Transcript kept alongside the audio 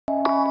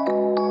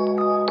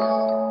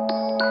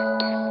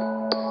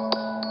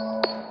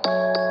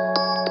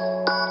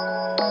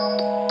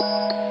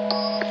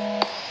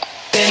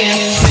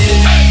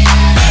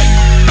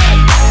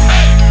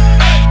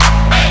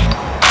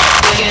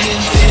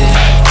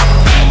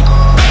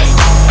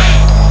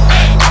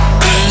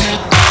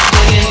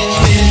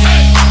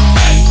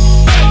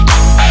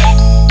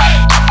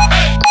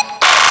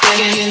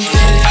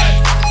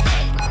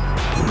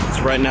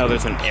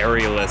there's an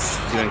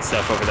aerialist doing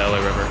stuff over the LA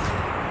River.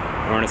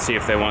 I want to see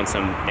if they want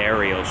some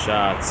aerial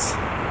shots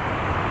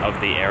of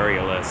the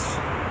aerialist.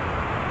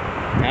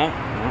 No?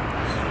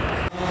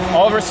 No.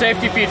 All of our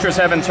safety features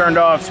have been turned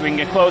off, so we can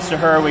get close to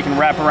her, we can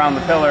wrap around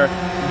the pillar,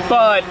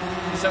 but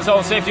since all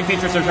the safety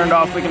features are turned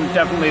off, we can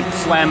definitely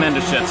slam into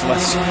shit, so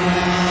let's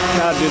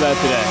not do that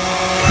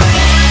today.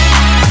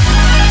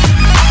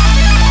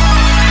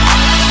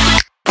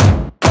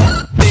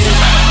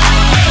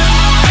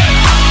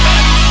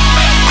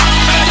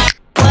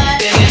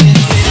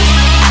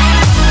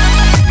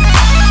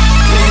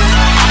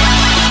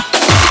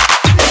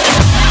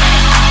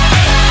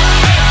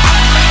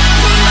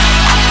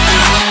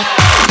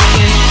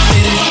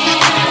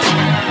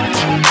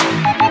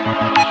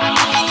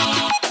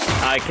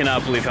 I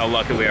cannot believe how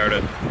lucky we are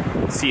to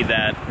see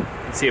that.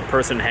 See a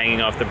person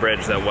hanging off the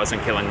bridge that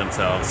wasn't killing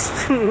themselves.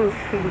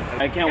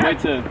 I can't wait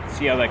to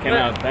see how that came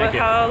out. Thank you.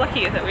 How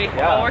lucky that we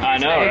all worked I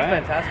know, today.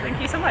 right? Fantastic.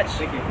 Thank you so much.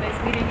 Thank you.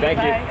 Nice meeting you. Thank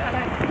you.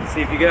 Bye.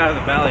 See if you get out of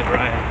the valley,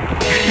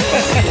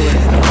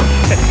 Brian.